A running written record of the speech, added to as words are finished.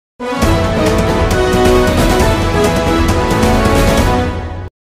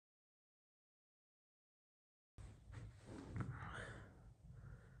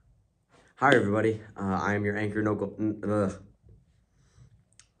Hi, everybody. I am your anchor,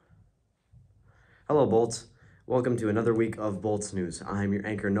 Hello, Bolts. Welcome to another week of Bolts News. I'm your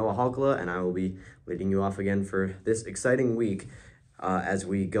anchor, Noah Halkala, and I will be leading you off again for this exciting week as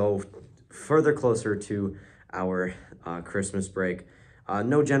we go further closer to our Christmas break.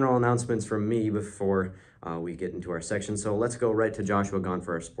 No general announcements from me before we get into our section, so let's go right to Joshua Gone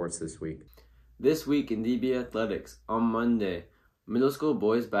for our sports this week. This week in DB Athletics, on Monday, middle school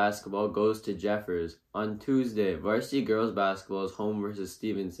boys basketball goes to Jeffers. On Tuesday, varsity girls basketball is home versus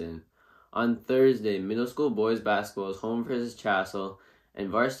Stevenson. On Thursday, middle school boys basketball is home versus Chassell, and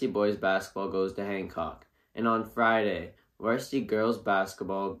varsity boys basketball goes to Hancock. And on Friday, varsity girls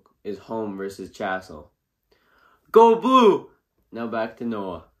basketball is home versus Chassell. Go Blue! Now back to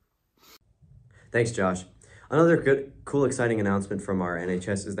Noah. Thanks, Josh. Another cool, exciting announcement from our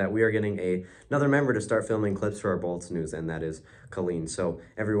NHS is that we are getting another member to start filming clips for our Bolts News, and that is Colleen. So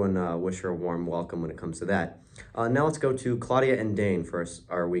everyone wish her a warm welcome when it comes to that. Now let's go to Claudia and Dane for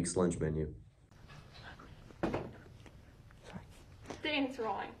our week's lunch menu. Dane's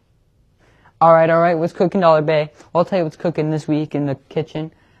rolling. All right. What's cooking, Dollar Bay? I'll tell you what's cooking this week in the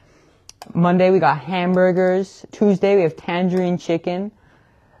kitchen. Monday, we got hamburgers. Tuesday, we have tangerine chicken.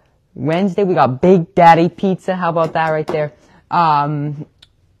 Wednesday, we got Big Daddy pizza. How about that right there?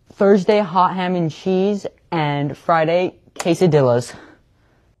 Thursday, hot ham and cheese. And Friday, quesadillas.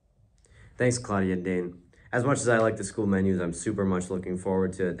 Thanks, Claudia and Dane. As much as I like the school menus, I'm super much looking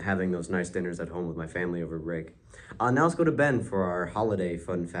forward to having those nice dinners at home with my family over break. Now let's go to Ben for our holiday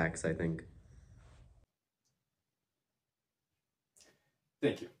fun facts, I think.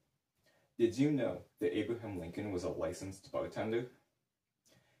 Thank you. Did you know that Abraham Lincoln was a licensed bartender?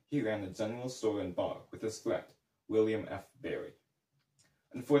 He ran a general store and bar with his friend, William F. Berry.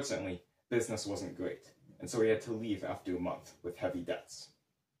 Unfortunately, business wasn't great, and so he had to leave after a month with heavy debts.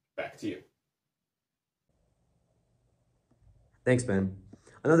 Back to you. Thanks, Ben.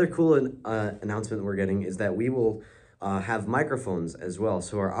 Another cool announcement we're getting is that we will have microphones as well,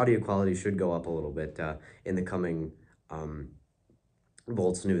 so our audio quality should go up a little bit in the coming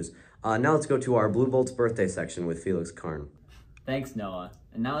Bolts News. Now let's go to our Blue Bolts birthday section with Felix Karn. Thanks, Noah.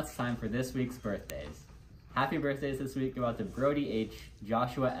 And now it's time for this week's birthdays. Happy birthdays this week go out to Brody H.,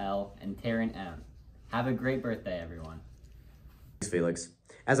 Joshua L., and Taryn M. Have a great birthday, everyone. Thanks, Felix.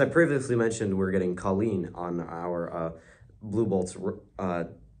 As I previously mentioned, we're getting Colleen on our Blue Bolts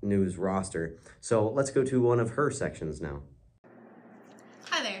news roster. So let's go to one of her sections now.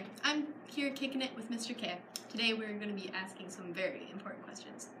 Hi there, I'm here kicking it with Mr. K. Today we're going to be asking some very important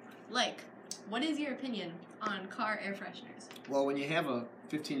questions. Like, what is your opinion on car air fresheners? Well, when you have a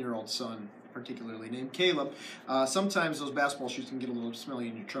 15-year-old son, particularly named Caleb, sometimes those basketball shoes can get a little smelly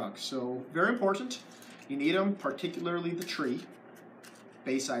in your truck. So, very important. You need them, particularly the Tree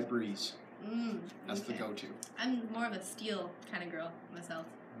Bayside Breeze. That's okay. the go-to. I'm more of a steel kind of girl myself.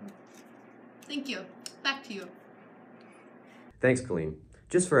 Thank you. Back to you. Thanks, Colleen.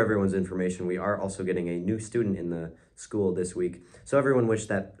 Just for everyone's information, we are also getting a new student in the school this week, so everyone wish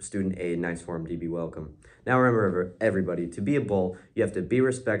that student a nice warm DB welcome. Now remember, everybody, to be a Bull, you have to be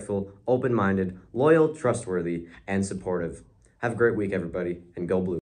respectful, open-minded, loyal, trustworthy, and supportive. Have a great week, everybody, and go Blue.